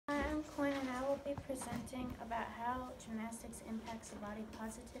be presenting about how gymnastics impacts the body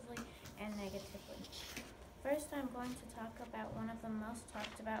positively and negatively. First, I'm going to talk about one of the most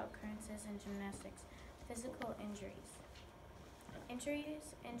talked about occurrences in gymnastics, physical injuries.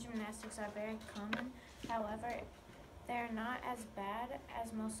 Injuries in gymnastics are very common, however, they are not as bad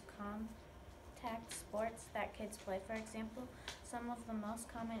as most contact sports that kids play. For example, some of the most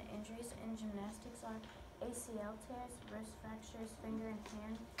common injuries in gymnastics are ACL tears, wrist fractures, finger and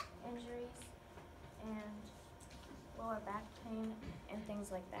hand injuries, and lower back pain, and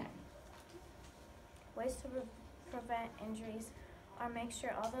things like that. Ways to prevent injuries are make sure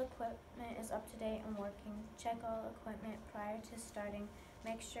all the equipment is up to date and working, check all equipment prior to starting,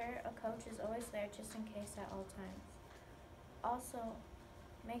 make sure a coach is always there just in case at all times. Also,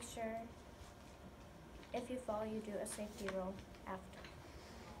 make sure if you fall, you do a safety roll after.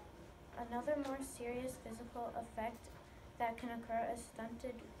 Another more serious physical effect that can occur is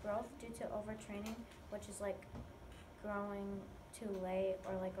stunted growth due to overtraining, which is like growing too late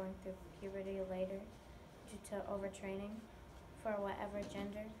or like going through puberty later due to overtraining for whatever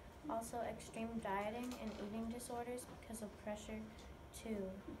gender. Also, extreme dieting and eating disorders because of pressure to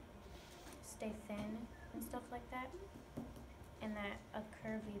stay thin and stuff like that, and that a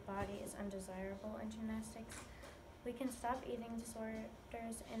curvy body is undesirable in gymnastics. We can stop eating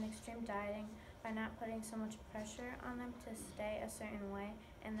disorders and extreme dieting by not putting so much pressure on them to stay a certain way,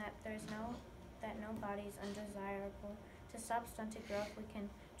 and that no body is undesirable. To stop stunted growth, we can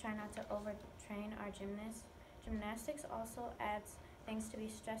try not to overtrain our gymnasts. Gymnastics also adds things to be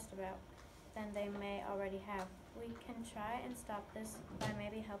stressed about than they may already have. We can try and stop this by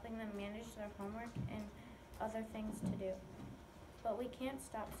maybe helping them manage their homework and other things to do. But we can't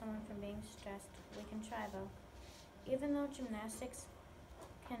stop someone from being stressed. We can try though. Even though gymnastics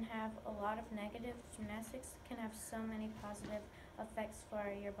can have a lot of negative, gymnastics can have so many positive effects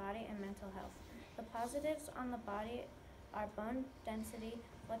for your body and mental health. The positives on the body are bone density,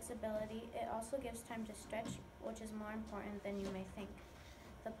 flexibility. It also gives time to stretch, which is more important than you may think.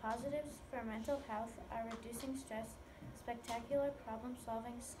 The positives for mental health are reducing stress, spectacular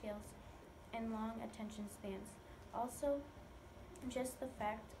problem-solving skills, and long attention spans. Also, just the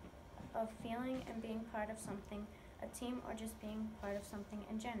fact of feeling and being part of something, a team, or just being part of something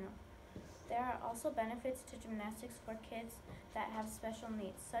in general. There are also benefits to gymnastics for kids that have special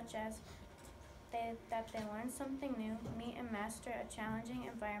needs, such as that they learn something new, meet and master a challenging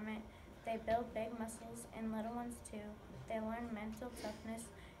environment, they build big muscles, and little ones too. They learn mental toughness,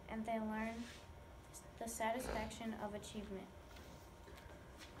 and they learn the satisfaction of achievement.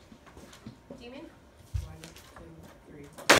 Demon? 1, 2, 3.